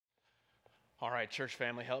All right, church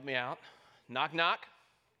family, help me out. Knock, knock.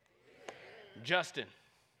 Justin.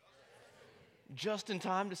 Just in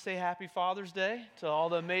time to say Happy Father's Day to all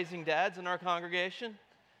the amazing dads in our congregation.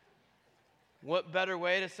 What better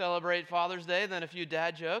way to celebrate Father's Day than a few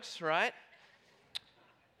dad jokes, right?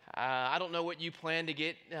 I don't know what you plan to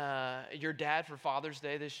get your dad for Father's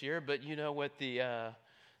Day this year, but you know what the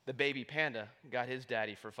baby panda got his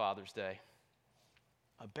daddy for Father's Day?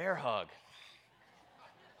 A bear hug.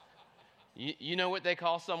 You know what they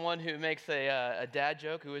call someone who makes a dad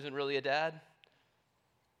joke who isn't really a dad?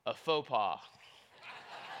 A faux pas.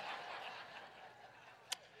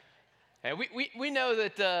 And we know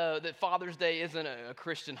that Father's Day isn't a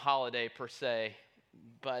Christian holiday per se,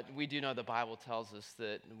 but we do know the Bible tells us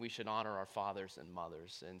that we should honor our fathers and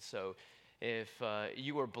mothers. And so if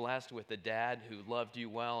you were blessed with a dad who loved you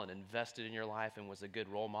well and invested in your life and was a good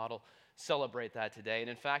role model, celebrate that today. And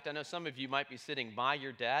in fact, I know some of you might be sitting by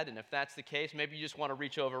your dad, and if that's the case, maybe you just want to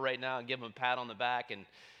reach over right now and give him a pat on the back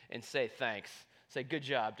and say thanks. Say, good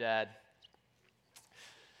job, Dad.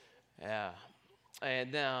 Yeah.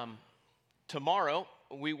 And tomorrow,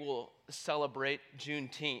 we will celebrate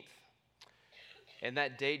Juneteenth. And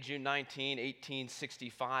that date, June 19,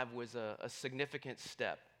 1865, was a significant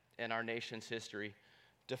step in our nation's history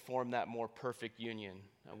to form that more perfect union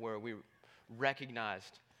where we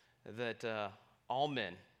recognized that all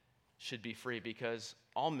men should be free because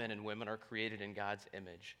all men and women are created in God's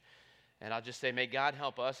image. And I'll just say, may God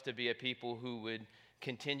help us to be a people who would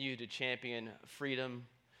continue to champion freedom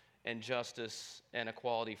and justice and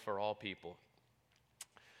equality for all people.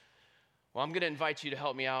 Well, I'm going to invite you to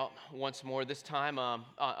help me out once more, this time on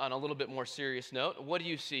a little bit more serious note. What do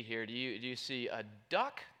you see here? Do you see a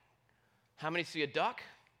duck? How many see a duck?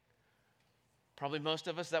 Probably most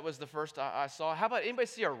of us. That was the first I saw. How about anybody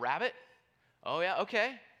see a rabbit? Oh, yeah,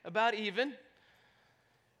 okay, about even.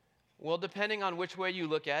 Well, depending on which way you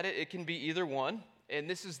look at it, it can be either one. And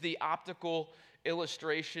this is the optical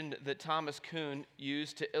illustration that Thomas Kuhn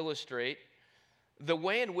used to illustrate the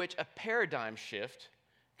way in which a paradigm shift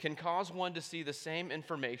can cause one to see the same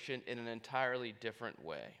information in an entirely different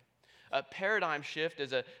way. A paradigm shift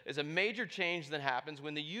is a major change that happens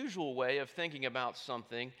when the usual way of thinking about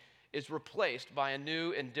something is replaced by a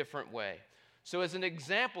new and different way. So as an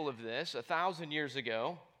example of this, 1,000 years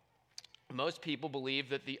ago, most people believed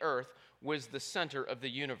that the earth was the center of the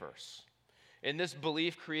universe. And this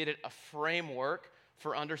belief created a framework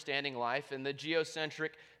for understanding life, and the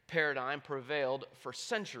geocentric paradigm prevailed for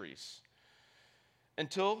centuries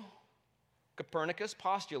until Copernicus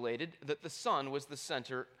postulated that the sun was the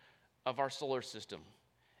center of our solar system.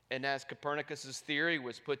 And as Copernicus's theory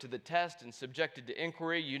was put to the test and subjected to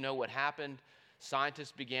inquiry, you know what happened.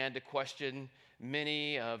 Scientists began to question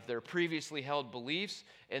many of their previously held beliefs,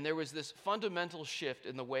 and there was this fundamental shift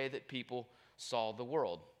in the way that people saw the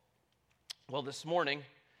world. Well, this morning,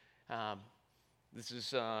 this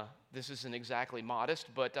isn't exactly modest,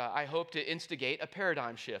 but I hope to instigate a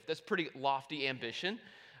paradigm shift. That's pretty lofty ambition,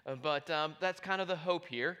 but that's kind of the hope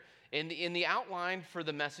here. In the outline for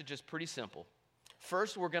the message is pretty simple.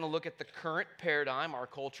 First, we're going to look at the current paradigm our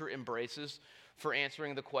culture embraces for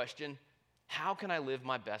answering the question, how can I live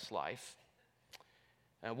my best life?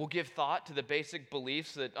 We'll give thought to the basic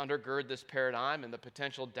beliefs that undergird this paradigm and the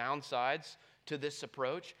potential downsides to this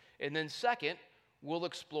approach. And then second, we'll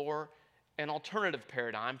explore an alternative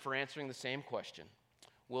paradigm for answering the same question.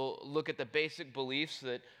 We'll look at the basic beliefs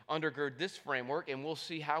that undergird this framework, and we'll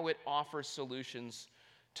see how it offers solutions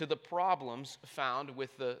to the problems found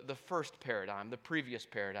with the first paradigm, the previous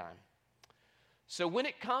paradigm. So when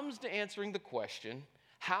it comes to answering the question,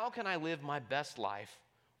 how can I live my best life?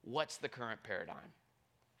 What's the current paradigm?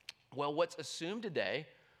 Well, what's assumed today,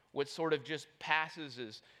 what sort of just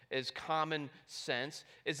passes as common sense,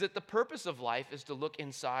 is that the purpose of life is to look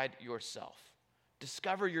inside yourself,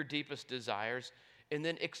 discover your deepest desires, and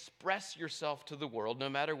then express yourself to the world, no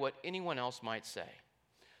matter what anyone else might say.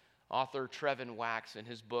 Author Trevin Wax, in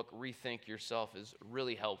his book, Rethink Yourself, is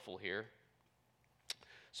really helpful here.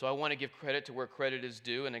 So I want to give credit to where credit is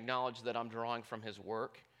due and acknowledge that I'm drawing from his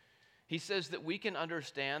work. He says that we can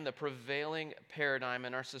understand the prevailing paradigm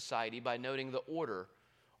in our society by noting the order,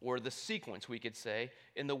 or the sequence, we could say,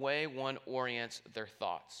 in the way one orients their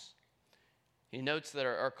thoughts. He notes that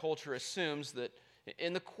our culture assumes that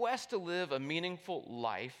in the quest to live a meaningful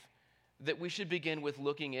life, that we should begin with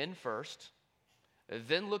looking in first,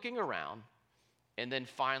 then looking around, and then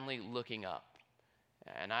finally looking up.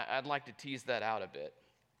 And I'd like to tease that out a bit.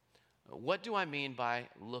 What do I mean by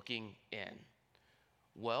looking in?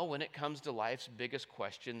 Well, when it comes to life's biggest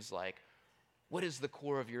questions like, what is the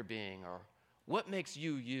core of your being? Or what makes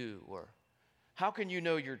you you? Or How can you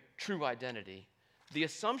know your true identity? The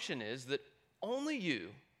assumption is that only you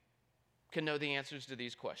can know the answers to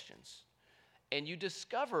these questions. And you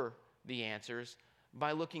discover the answers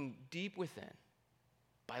by looking deep within,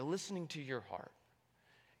 by listening to your heart.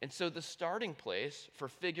 And so the starting place for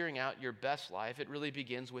figuring out your best life, it really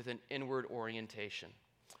begins with an inward orientation.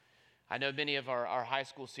 I know many of our high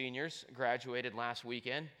school seniors graduated last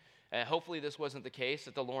weekend. Hopefully this wasn't the case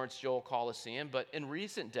at the Lawrence Joel Coliseum, but in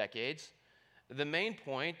recent decades, the main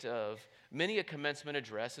point of many a commencement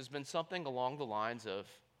address has been something along the lines of,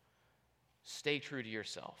 stay true to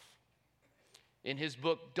yourself. In his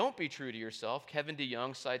book, Don't Be True to Yourself, Kevin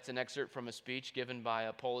DeYoung cites an excerpt from a speech given by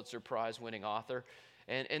a Pulitzer Prize-winning author.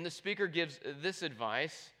 And the speaker gives this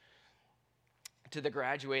advice to the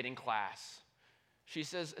graduating class. She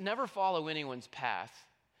says, never follow anyone's path.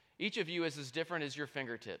 Each of you is as different as your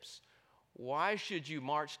fingertips. Why should you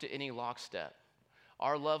march to any lockstep?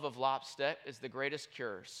 Our love of lockstep is the greatest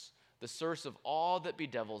curse, the source of all that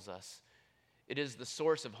bedevils us. It is the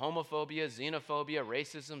source of homophobia, xenophobia,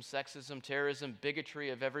 racism, sexism, terrorism, bigotry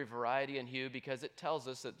of every variety and hue, because it tells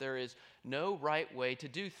us that there is no right way to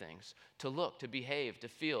do things, to look, to behave, to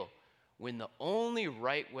feel, when the only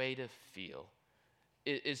right way to feel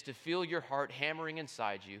is to feel your heart hammering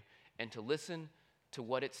inside you and to listen to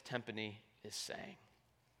what its timpani is saying.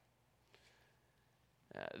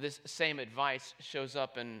 This same advice shows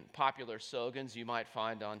up in popular slogans you might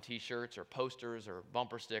find on t-shirts or posters or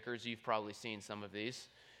bumper stickers. You've probably seen some of these.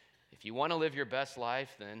 If you want to live your best life,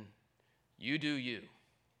 then you do you.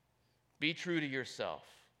 Be true to yourself.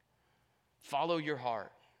 Follow your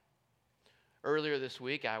heart. Earlier this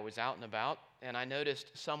week, I was out and about, and I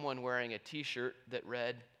noticed someone wearing a t-shirt that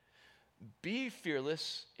read, "Be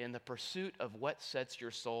fearless in the pursuit of what sets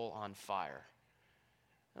your soul on fire."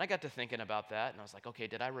 And I got to thinking about that, and I was like, okay,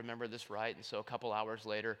 did I remember this right? And so a couple hours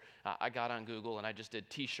later, I got on Google, and I just did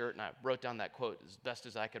t-shirt, and I wrote down that quote as best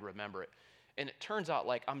as I could remember it. And it turns out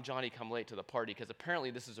like I'm Johnny come late to the party, because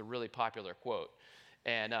apparently this is a really popular quote.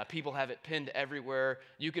 And people have it pinned everywhere.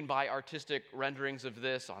 You can buy artistic renderings of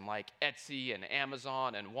this on like Etsy and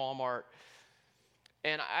Amazon and Walmart.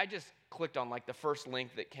 And I just clicked on like the first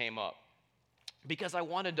link that came up, because I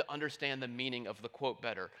wanted to understand the meaning of the quote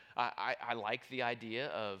better. I like the idea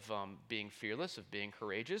of being fearless, of being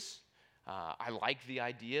courageous. I like the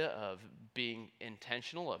idea of being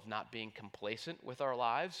intentional, of not being complacent with our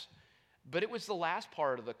lives. But it was the last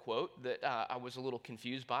part of the quote that I was a little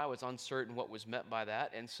confused by. I was uncertain what was meant by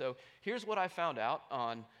that. And so here's what I found out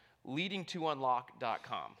on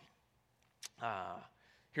leadingtounlock.com.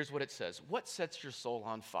 Here's what it says. What sets your soul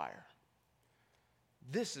on fire?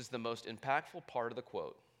 This is the most impactful part of the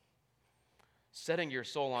quote. Setting your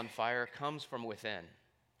soul on fire comes from within.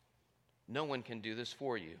 No one can do this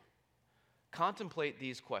for you. Contemplate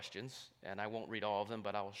these questions, and I won't read all of them,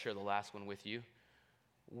 but I will share the last one with you.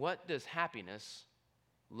 What does happiness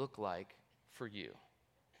look like for you?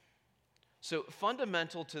 So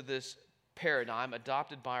fundamental to this paradigm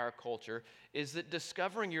adopted by our culture is that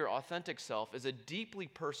discovering your authentic self is a deeply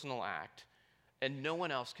personal act, and no one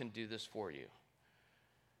else can do this for you.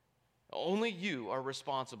 Only you are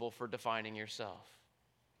responsible for defining yourself.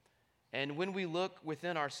 And when we look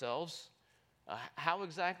within ourselves, how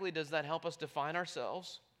exactly does that help us define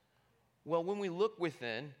ourselves? Well, when we look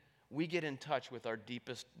within, we get in touch with our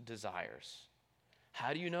deepest desires.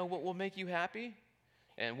 How do you know what will make you happy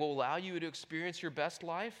and will allow you to experience your best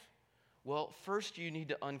life? Well, first you need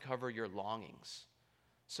to uncover your longings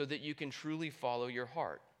so that you can truly follow your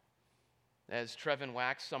heart. As Trevin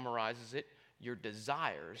Wax summarizes it, your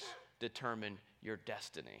desires determine your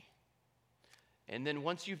destiny. And then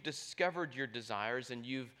once you've discovered your desires and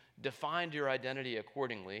you've defined your identity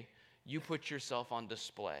accordingly, you put yourself on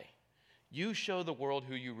display. You show the world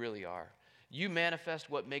who you really are. You manifest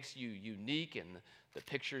what makes you unique in the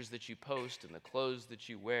pictures that you post and the clothes that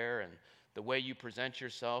you wear and the way you present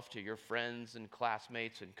yourself to your friends and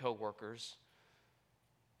classmates and coworkers.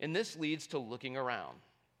 And this leads to looking around.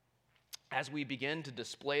 As we begin to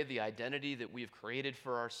display the identity that we've created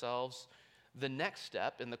for ourselves, the next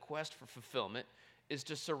step in the quest for fulfillment is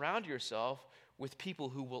to surround yourself with people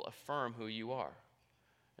who will affirm who you are.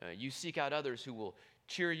 You seek out others who will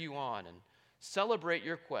cheer you on and celebrate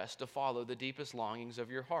your quest to follow the deepest longings of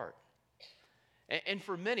your heart. And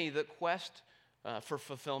for many, the quest for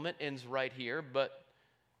fulfillment ends right here, but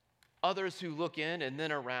others who look in and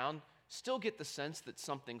then around still get the sense that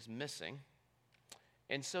something's missing.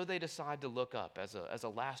 And so they decide to look up as a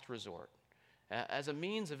last resort, as a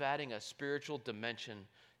means of adding a spiritual dimension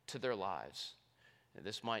to their lives. And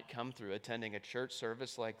this might come through attending a church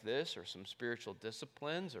service like this, or some spiritual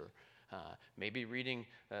disciplines, or maybe reading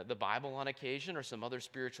the Bible on occasion or some other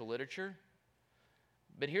spiritual literature.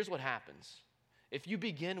 But here's what happens. If you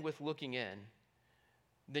begin with looking in,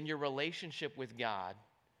 then your relationship with God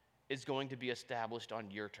is going to be established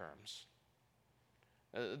on your terms.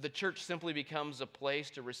 The church simply becomes a place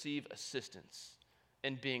to receive assistance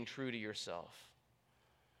in being true to yourself.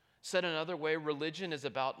 Said another way, religion is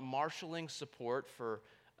about marshaling support for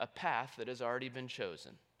a path that has already been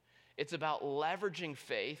chosen. It's about leveraging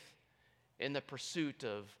faith in the pursuit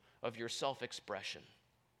of your self-expression.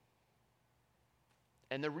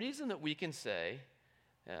 And the reason that we can say,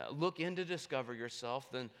 look in to discover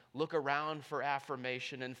yourself, then look around for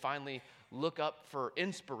affirmation, and finally look up for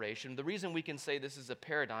inspiration, the reason we can say this is a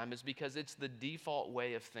paradigm is because it's the default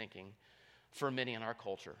way of thinking for many in our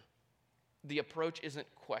culture. The approach isn't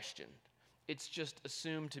questioned. It's just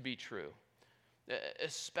assumed to be true.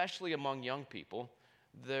 Especially among young people,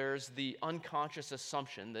 there's the unconscious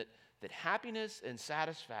assumption that happiness and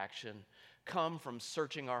satisfaction come from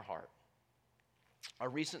searching our heart. A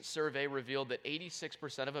recent survey revealed that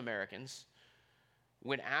 86% of Americans,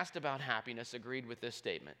 when asked about happiness, agreed with this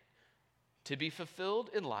statement: to be fulfilled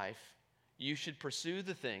in life, you should pursue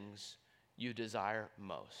the things you desire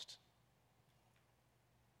most.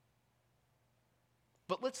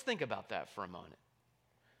 But let's think about that for a moment.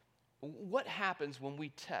 What happens when we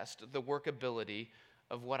test the workability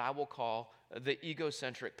of what I will call the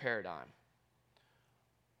egocentric paradigm?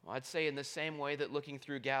 Well, I'd say in the same way that looking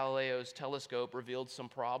through Galileo's telescope revealed some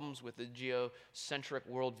problems with the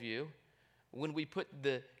geocentric worldview, when we put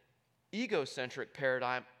the egocentric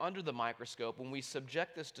paradigm under the microscope, when we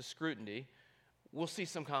subject this to scrutiny, we'll see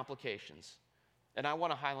some complications. And I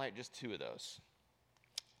want to highlight just two of those.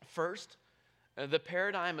 First, the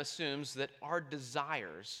paradigm assumes that our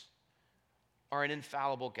desires are an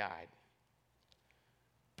infallible guide.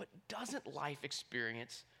 But doesn't life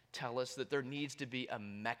experience tell us that there needs to be a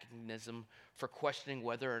mechanism for questioning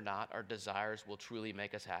whether or not our desires will truly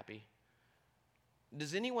make us happy?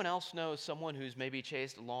 Does anyone else know someone who's maybe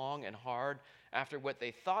chased long and hard after what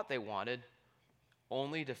they thought they wanted,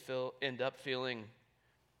 only to end up feeling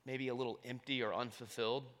maybe a little empty or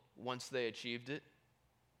unfulfilled once they achieved it?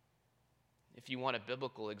 If you want a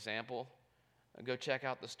biblical example, go check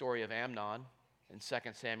out the story of Amnon in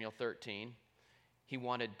 2 Samuel 13. He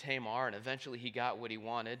wanted Tamar, and eventually he got what he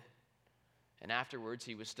wanted, and afterwards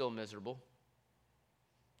he was still miserable.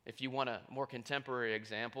 If you want a more contemporary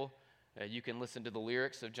example, you can listen to the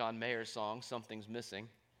lyrics of John Mayer's song, Something's Missing.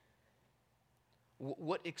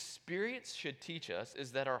 What experience should teach us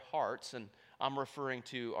is that our hearts, and I'm referring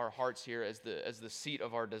to our hearts here as the seat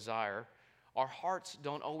of our desire, our hearts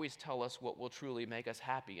don't always tell us what will truly make us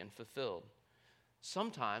happy and fulfilled.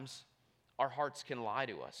 Sometimes our hearts can lie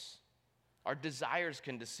to us. Our desires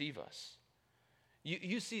can deceive us.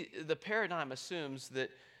 You see, the paradigm assumes that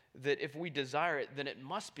if we desire it, then it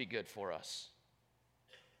must be good for us.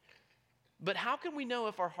 But how can we know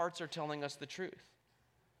if our hearts are telling us the truth?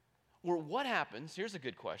 Or what happens, here's a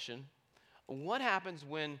good question, what happens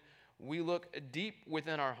when we look deep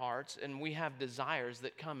within our hearts and we have desires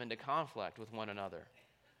that come into conflict with one another?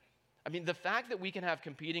 I mean, the fact that we can have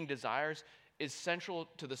competing desires is central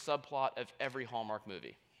to the subplot of every Hallmark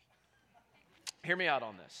movie. Hear me out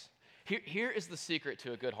on this. Here is the secret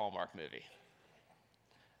to a good Hallmark movie.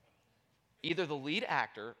 Either the lead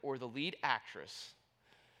actor or the lead actress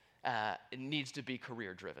needs to be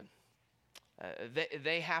career-driven.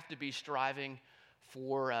 They have to be striving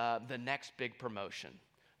for the next big promotion,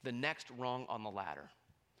 the next rung on the ladder.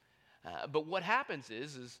 But what happens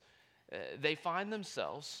is they find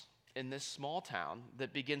themselves in this small town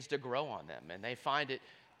that begins to grow on them, and they find it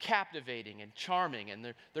captivating and charming,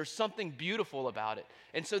 and there's something beautiful about it.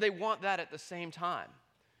 And so they want that at the same time.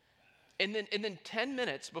 And then 10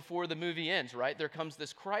 minutes before the movie ends, right, there comes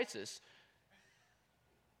this crisis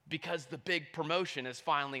because the big promotion is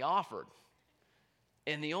finally offered.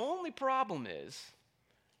 And the only problem is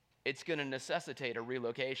it's going to necessitate a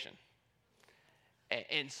relocation.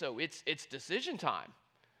 And so it's decision time.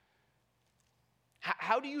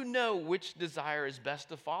 How do you know which desire is best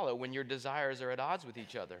to follow when your desires are at odds with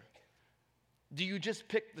each other? Do you just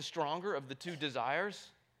pick the stronger of the two desires?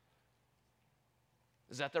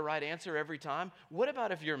 Is that the right answer every time? What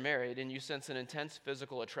about if you're married and you sense an intense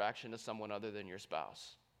physical attraction to someone other than your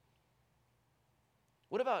spouse?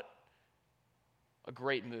 What about a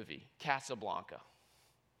great movie, Casablanca?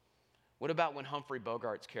 What about when Humphrey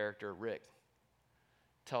Bogart's character, Rick,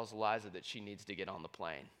 tells Eliza that she needs to get on the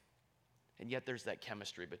plane? And yet there's that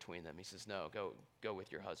chemistry between them. He says, no, go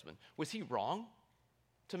with your husband. Was he wrong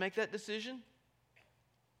to make that decision?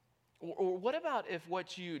 Or what about if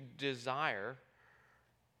what you desire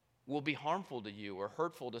will be harmful to you or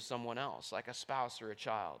hurtful to someone else, like a spouse or a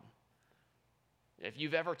child. If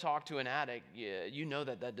you've ever talked to an addict, you know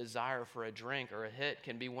that that desire for a drink or a hit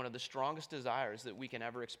can be one of the strongest desires that we can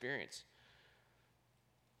ever experience.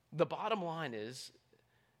 The bottom line is,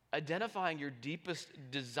 identifying your deepest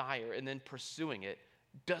desire and then pursuing it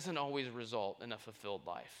doesn't always result in a fulfilled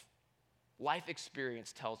life. Life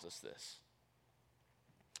experience tells us this.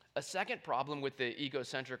 A second problem with the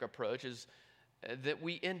egocentric approach is that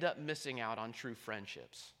we end up missing out on true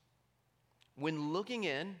friendships. When looking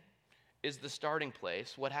in is the starting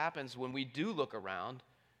place, what happens when we do look around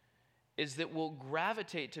is that we'll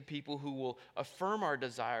gravitate to people who will affirm our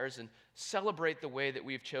desires and celebrate the way that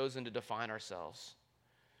we've chosen to define ourselves.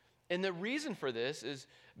 And the reason for this is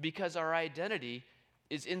because our identity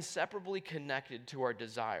is inseparably connected to our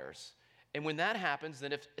desires. And when that happens,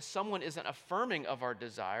 then if someone isn't affirming of our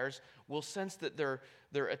desires, we'll sense that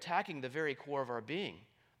they're attacking the very core of our being.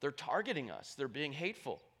 They're targeting us. They're being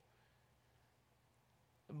hateful.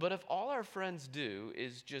 But if all our friends do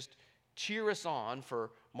is just cheer us on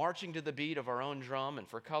for marching to the beat of our own drum and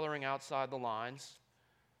for coloring outside the lines,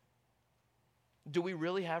 do we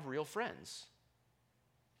really have real friends?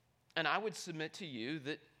 And I would submit to you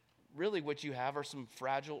that really what you have are some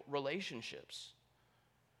fragile relationships.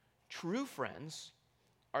 True friends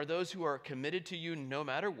are those who are committed to you no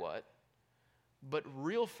matter what, but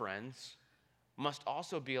real friends must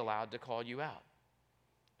also be allowed to call you out.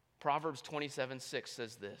 Proverbs 27:6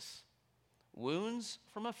 says this: "Wounds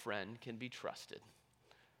from a friend can be trusted,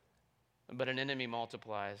 but an enemy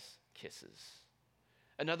multiplies kisses."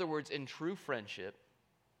 In other words, in true friendship,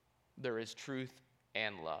 there is truth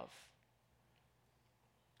and love.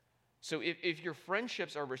 So if your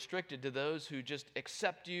friendships are restricted to those who just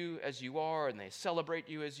accept you as you are and they celebrate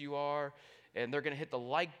you as you are, and they're going to hit the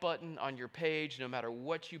like button on your page no matter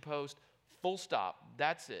what you post, full stop,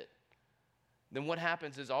 that's it, then what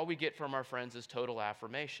happens is all we get from our friends is total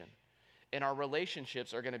affirmation. And our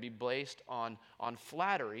relationships are going to be based on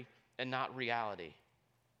flattery and not reality.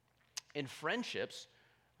 And friendships,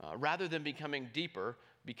 rather than becoming deeper,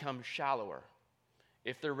 become shallower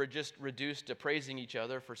if they're just reduced to praising each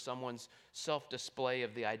other for someone's self-display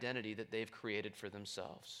of the identity that they've created for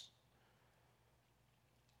themselves.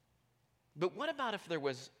 But what about if there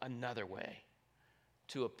was another way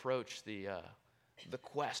to approach the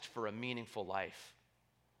quest for a meaningful life?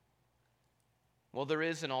 Well, there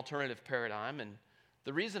is an alternative paradigm, and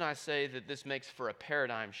the reason I say that this makes for a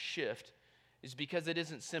paradigm shift is because it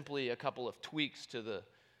isn't simply a couple of tweaks to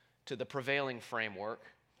the prevailing framework.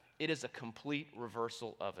 It is a complete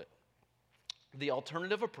reversal of it. The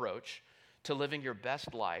alternative approach to living your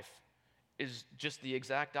best life is just the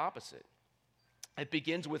exact opposite. It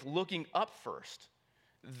begins with looking up first,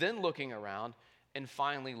 then looking around, and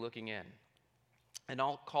finally looking in. And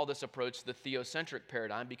I'll call this approach the theocentric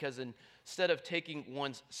paradigm because instead of taking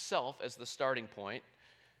one's self as the starting point,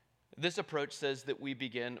 this approach says that we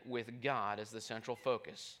begin with God as the central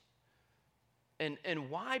focus.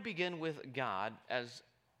 And why begin with God as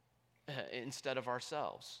instead of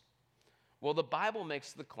ourselves? Well, the Bible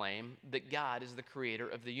makes the claim that God is the creator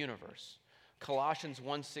of the universe. Colossians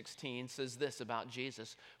 1:16 says this about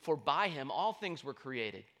Jesus: "For by him all things were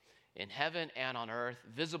created, in heaven and on earth,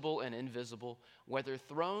 visible and invisible, whether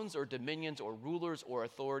thrones or dominions or rulers or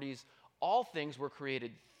authorities, all things were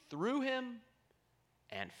created through him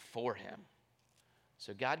and for him."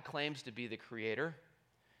 So God claims to be the creator.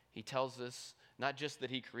 He tells us not just that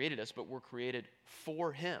he created us, but we're created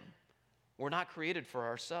for him. We're not created for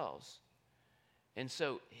ourselves. And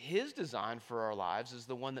so his design for our lives is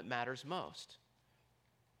the one that matters most.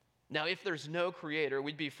 Now, if there's no creator,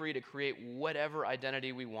 we'd be free to create whatever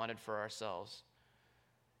identity we wanted for ourselves.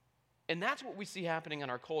 And that's what we see happening in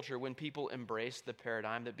our culture when people embrace the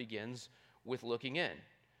paradigm that begins with looking in.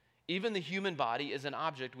 Even the human body is an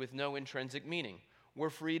object with no intrinsic meaning. We're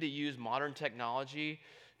free to use modern technology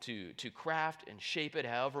to craft and shape it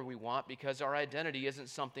however we want because our identity isn't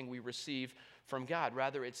something we receive from God.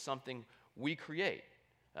 Rather, it's something we create.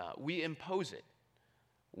 We impose it.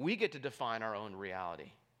 We get to define our own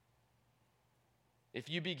reality. If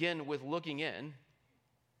you begin with looking in,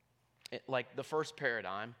 like the first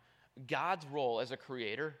paradigm, God's role as a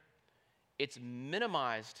creator, it's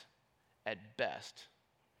minimized at best,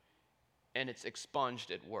 and it's expunged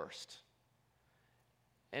at worst.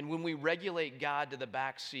 And when we regulate God to the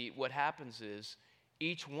back seat, what happens is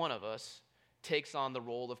each one of us takes on the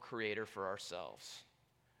role of creator for ourselves.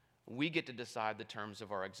 We get to decide the terms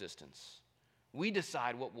of our existence. We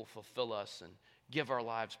decide what will fulfill us and give our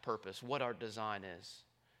lives purpose, what our design is.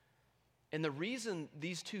 And the reason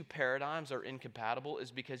these two paradigms are incompatible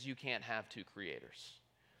is because you can't have two creators.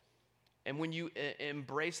 And when you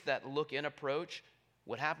embrace that look-in approach,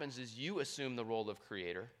 what happens is you assume the role of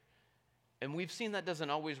creator. And we've seen that doesn't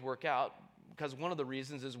always work out because one of the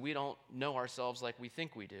reasons is we don't know ourselves like we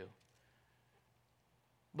think we do.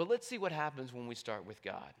 But let's see what happens when we start with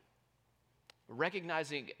God.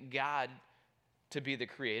 Recognizing God to be the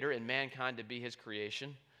creator and mankind to be his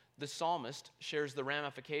creation, the psalmist shares the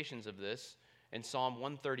ramifications of this in Psalm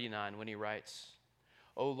 139 when he writes,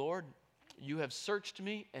 "O Lord, you have searched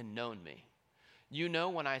me and known me. You know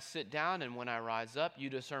when I sit down and when I rise up. You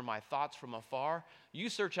discern my thoughts from afar. You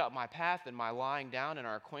search out my path and my lying down and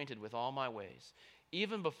are acquainted with all my ways.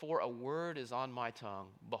 Even before a word is on my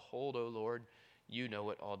tongue, behold, O Lord, you know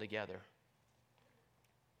it altogether."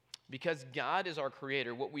 Because God is our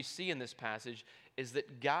creator, what we see in this passage is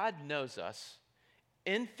that God knows us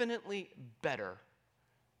infinitely better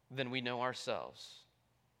than we know ourselves.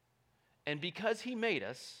 And because he made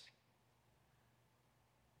us,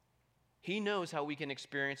 he knows how we can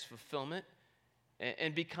experience fulfillment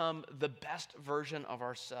and become the best version of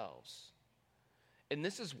ourselves. And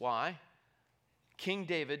this is why King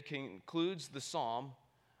David concludes the psalm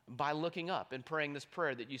by looking up and praying this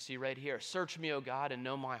prayer that you see right here. "Search me, O God, and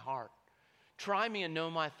know my heart. Try me and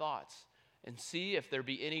know my thoughts, and see if there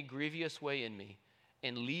be any grievous way in me,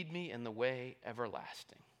 and lead me in the way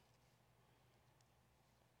everlasting."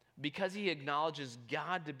 Because he acknowledges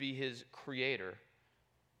God to be his creator,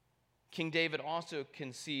 King David also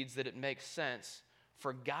concedes that it makes sense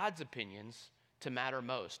for God's opinions to matter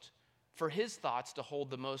most, for his thoughts to hold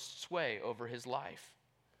the most sway over his life.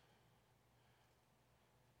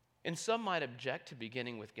 And some might object to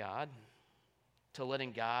beginning with God, to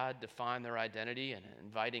letting God define their identity and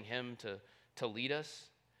inviting him to lead us.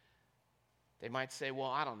 They might say,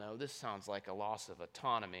 "Well, I don't know, this sounds like a loss of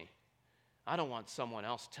autonomy. I don't want someone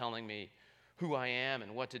else telling me who I am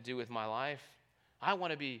and what to do with my life. I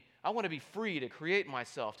want to be free to create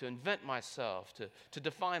myself, to invent myself, to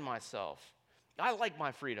define myself. I like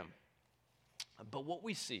my freedom." But what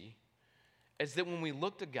we see is that when we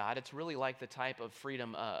look to God, it's really like the type of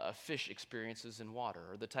freedom a fish experiences in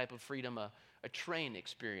water, or the type of freedom a train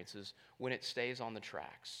experiences when it stays on the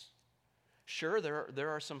tracks. Sure, there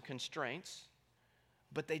are some constraints,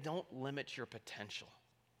 but they don't limit your potential.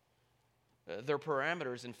 They're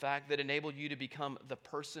parameters, in fact, that enable you to become the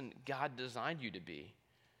person God designed you to be.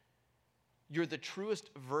 You're the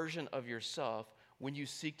truest version of yourself when you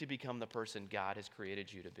seek to become the person God has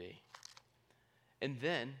created you to be. And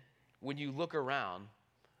then, when you look around,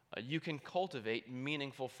 you can cultivate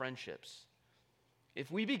meaningful friendships. If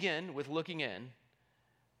we begin with looking in,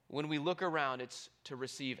 when we look around, it's to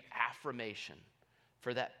receive affirmation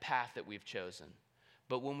for that path that we've chosen.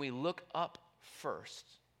 But when we look up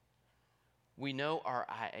first, we know our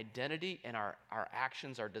identity and our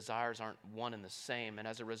actions, our desires aren't one and the same. And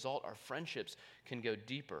as a result, our friendships can go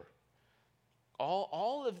deeper.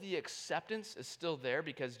 All of the acceptance is still there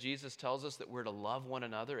because Jesus tells us that we're to love one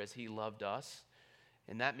another as he loved us.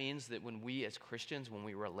 And that means that when we as Christians, when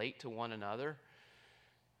we relate to one another,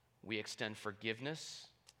 we extend forgiveness,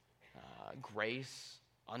 grace,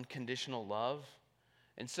 unconditional love.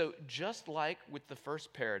 And so just like with the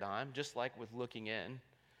first paradigm, just like with looking in,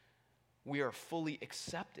 we are fully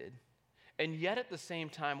accepted, and yet at the same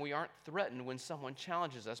time, we aren't threatened when someone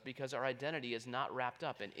challenges us because our identity is not wrapped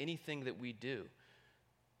up in anything that we do.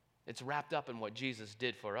 It's wrapped up in what Jesus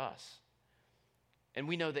did for us. And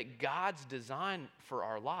we know that God's design for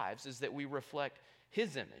our lives is that we reflect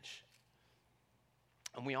his image.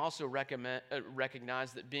 And we also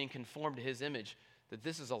recognize that being conformed to his image, that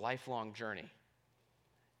this is a lifelong journey,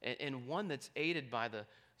 and one that's aided by the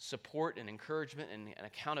support and encouragement and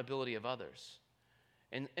accountability of others.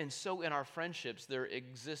 And so in our friendships, there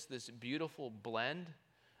exists this beautiful blend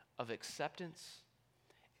of acceptance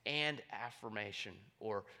and affirmation,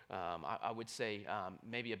 or I would say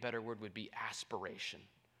maybe a better word would be aspiration.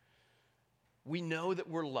 We know that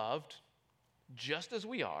we're loved just as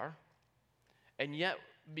we are, and yet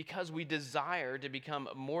because we desire to become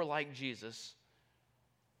more like Jesus,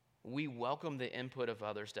 we welcome the input of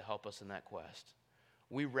others to help us in that quest.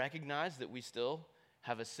 We recognize that we still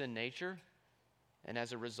have a sin nature, and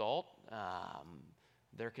as a result,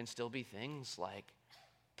 there can still be things like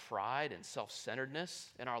pride and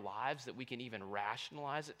self-centeredness in our lives that we can even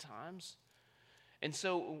rationalize at times. And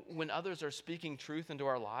so when others are speaking truth into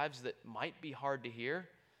our lives that might be hard to hear,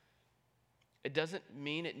 it doesn't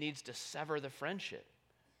mean it needs to sever the friendship.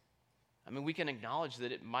 I mean, we can acknowledge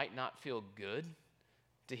that it might not feel good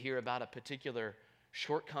to hear about a particular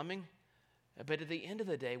shortcoming, but at the end of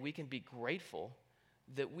the day, we can be grateful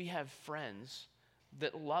that we have friends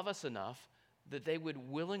that love us enough that they would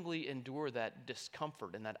willingly endure that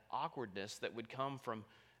discomfort and that awkwardness that would come from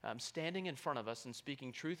standing in front of us and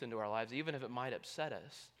speaking truth into our lives, even if it might upset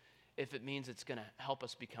us, if it means it's going to help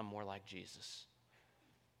us become more like Jesus.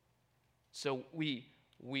 So we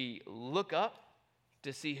look up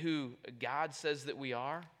to see who God says that we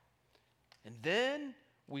are, and then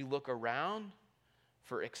we look around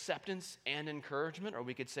for acceptance and encouragement, or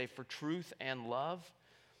we could say for truth and love.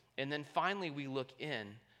 And then finally we look in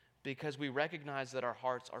because we recognize that our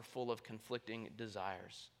hearts are full of conflicting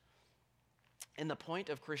desires. And the point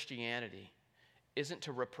of Christianity isn't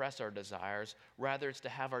to repress our desires, rather it's to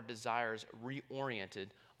have our desires reoriented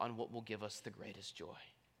on what will give us the greatest joy.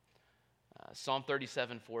 Psalm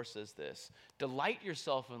 37:4 says this, "Delight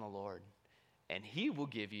yourself in the Lord, and he will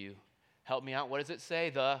give you," help me out, what does it say?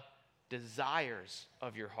 "The desires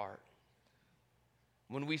of your heart."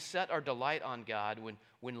 When we set our delight on God, when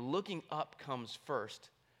looking up comes first,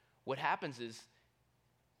 what happens is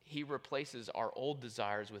he replaces our old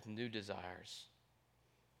desires with new desires.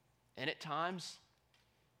 And at times,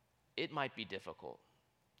 it might be difficult.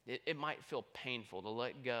 It might feel painful to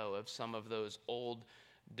let go of some of those old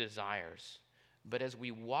desires. But as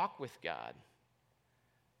we walk with God,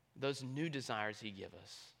 those new desires he gives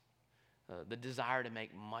us, the desire to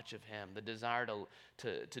make much of him, the desire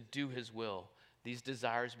to do his will, these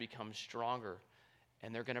desires become stronger,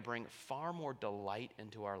 and they're going to bring far more delight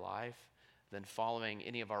into our life than following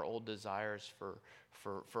any of our old desires for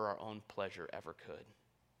our own pleasure ever could.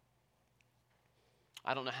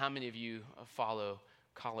 I don't know how many of you follow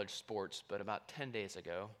college sports, but about 10 days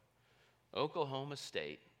ago, Oklahoma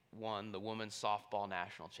State won the women's softball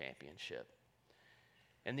national championship.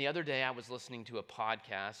 And the other day I was listening to a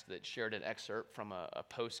podcast that shared an excerpt from a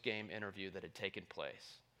post-game interview that had taken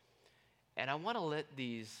place. And I want to let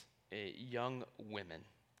these young women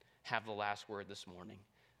have the last word this morning.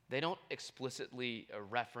 They don't explicitly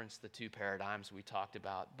reference the two paradigms we talked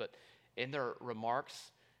about, but in their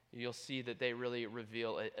remarks, you'll see that they really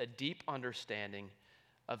reveal a deep understanding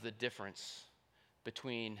of the difference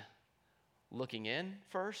between looking in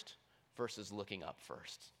first versus looking up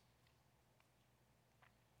first.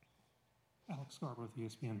 Alex Garber with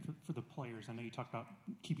ESPN. For the players, I know you talked about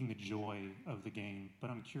keeping the joy of the game, but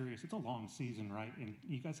I'm curious, it's a long season, right? And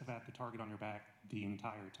you guys have had the target on your back the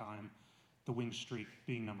entire time, the win streak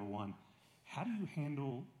being number one. How do you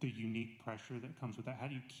handle the unique pressure that comes with that? How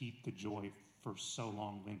do you keep the joy for so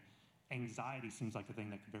long when anxiety seems like the thing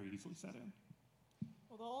that could very easily set in?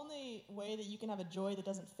 Well, the only way that you can have a joy that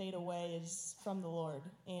doesn't fade away is from the Lord.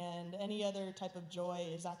 And any other type of joy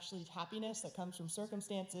is actually happiness that comes from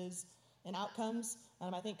circumstances and outcomes.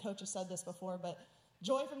 I think Coach has said this before, but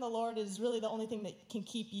joy from the Lord is really the only thing that can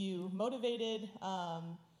keep you motivated,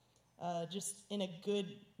 just in a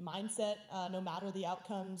good mindset, no matter the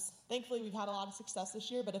outcomes. Thankfully, we've had a lot of success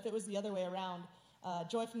this year, but if it was the other way around,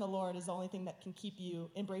 joy from the Lord is the only thing that can keep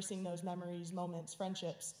you embracing those memories, moments,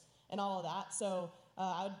 friendships, and all of that. So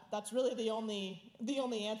that's really the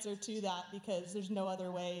only answer to that, because there's no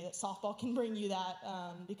other way that softball can bring you that,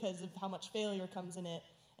 because of how much failure comes in it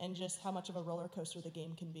and just how much of a roller coaster the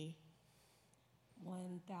game can be.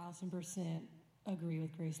 1,000% agree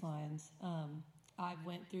with Grace Lyons. I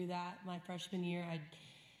went through that my freshman year.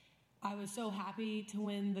 I was so happy to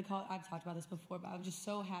win the college. I've talked about this before, but I was just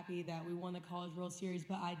so happy that we won the College World Series,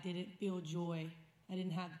 but I didn't feel joy. I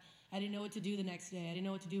didn't know what to do the next day. I didn't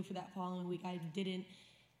know what to do for that following week. I didn't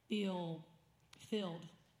feel filled,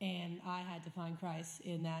 and I had to find Christ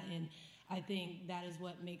in that. And I think that is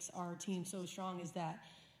what makes our team so strong, is that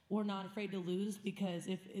we're not afraid to lose, because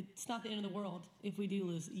if it's not the end of the world if we do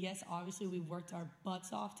lose. Yes, obviously we've worked our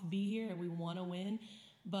butts off to be here and we want to win,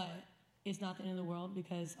 but it's not the end of the world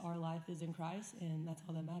because our life is in Christ, and that's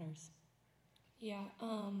all that matters. Yeah,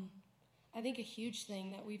 I think a huge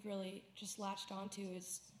thing that we've really just latched onto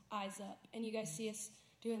is eyes up. And you guys see us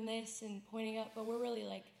doing this and pointing up, but we're really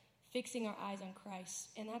like fixing our eyes on Christ.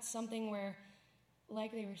 And that's something where,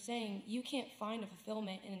 like they were saying, you can't find a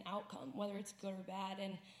fulfillment in an outcome, whether it's good or bad.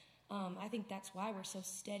 And I think that's why we're so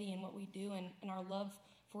steady in what we do, and our love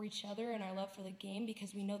for each other and our love for the game,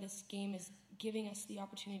 because we know this game is giving us the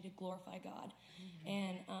opportunity to glorify God. Mm-hmm.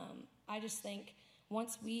 And I just think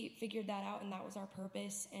once we figured that out and that was our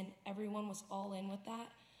purpose and everyone was all in with that,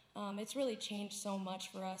 it's really changed so much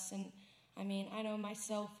for us. And I mean, I know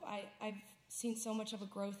myself, I've seen so much of a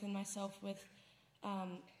growth in myself with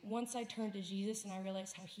once I turned to Jesus and I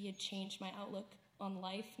realized how he had changed my outlook on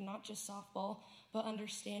life, not just softball, but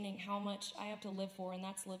understanding how much I have to live for, and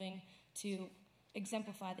that's living to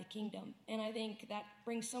exemplify the kingdom. And I think that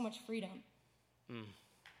brings so much freedom.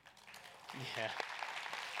 Yeah.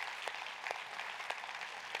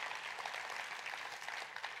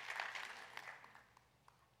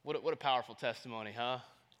 What a powerful testimony, huh?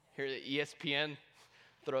 Here the ESPN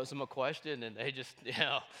throws them a question and they just,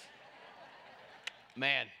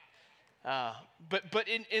 man. But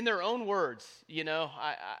in their own words,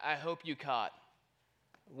 I hope you caught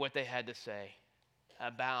what they had to say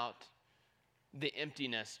about the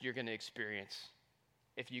emptiness you're going to experience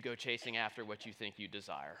if you go chasing after what you think you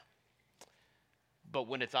desire. But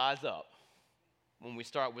when it's eyes up, when we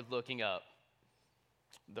start with looking up,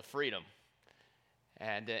 the freedom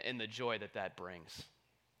and the joy that brings.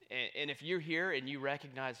 And if you're here and you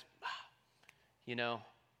recognize,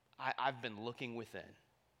 I've been looking within.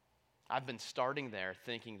 I've been starting there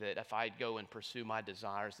thinking that if I go and pursue my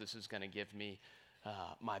desires, this is going to give me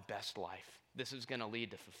my best life. This is going to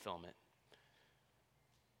lead to fulfillment.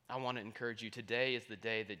 I want to encourage you, today is the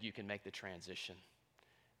day that you can make the transition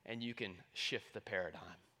and you can shift the paradigm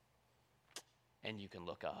and you can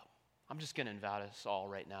look up. I'm just going to invite us all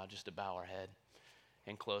right now just to bow our head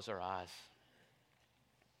and close our eyes.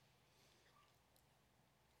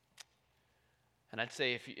 And I'd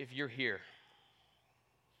say if you're here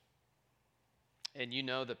and you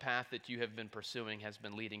know the path that you have been pursuing has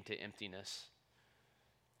been leading to emptiness,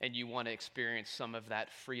 and you want to experience some of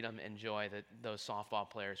that freedom and joy that those softball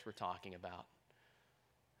players were talking about,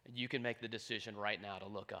 you can make the decision right now to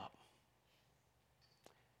look up.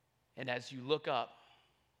 And as you look up,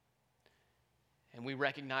 and we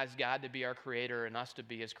recognize God to be our creator and us to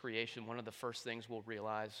be his creation, one of the first things we'll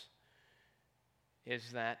realize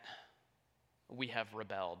is that we have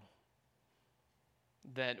rebelled,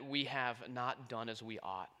 that we have not done as we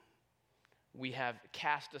ought. We have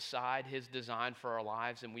cast aside his design for our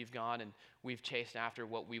lives, and we've gone and we've chased after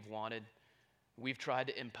what we've wanted. We've tried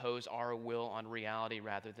to impose our will on reality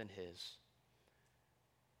rather than his.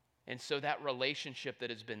 And so that relationship that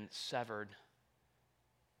has been severed,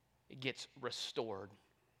 it gets restored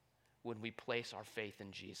when we place our faith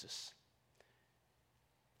in Jesus.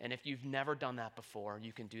 And if you've never done that before,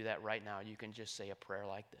 you can do that right now. You can just say a prayer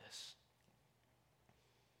like this.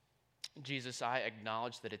 Jesus, I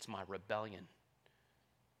acknowledge that it's my rebellion.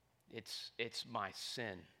 It's my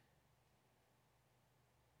sin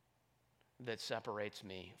that separates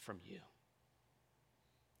me from you.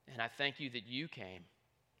 And I thank you that you came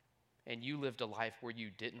and you lived a life where you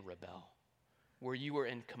didn't rebel, where you were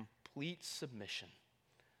in complete submission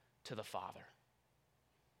to the Father.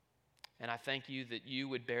 And I thank you that you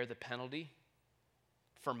would bear the penalty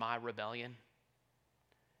for my rebellion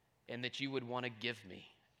and that you would want to give me,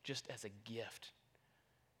 just as a gift,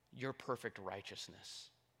 your perfect righteousness.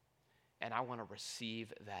 And I want to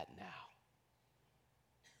receive that now.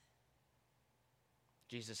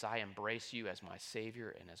 Jesus, I embrace you as my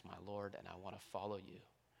Savior and as my Lord, and I want to follow you.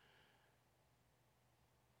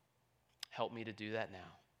 Help me to do that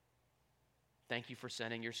now. Thank you for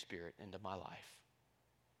sending your Spirit into my life.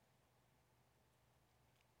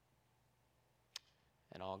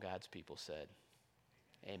 And all God's people said,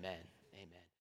 amen, amen.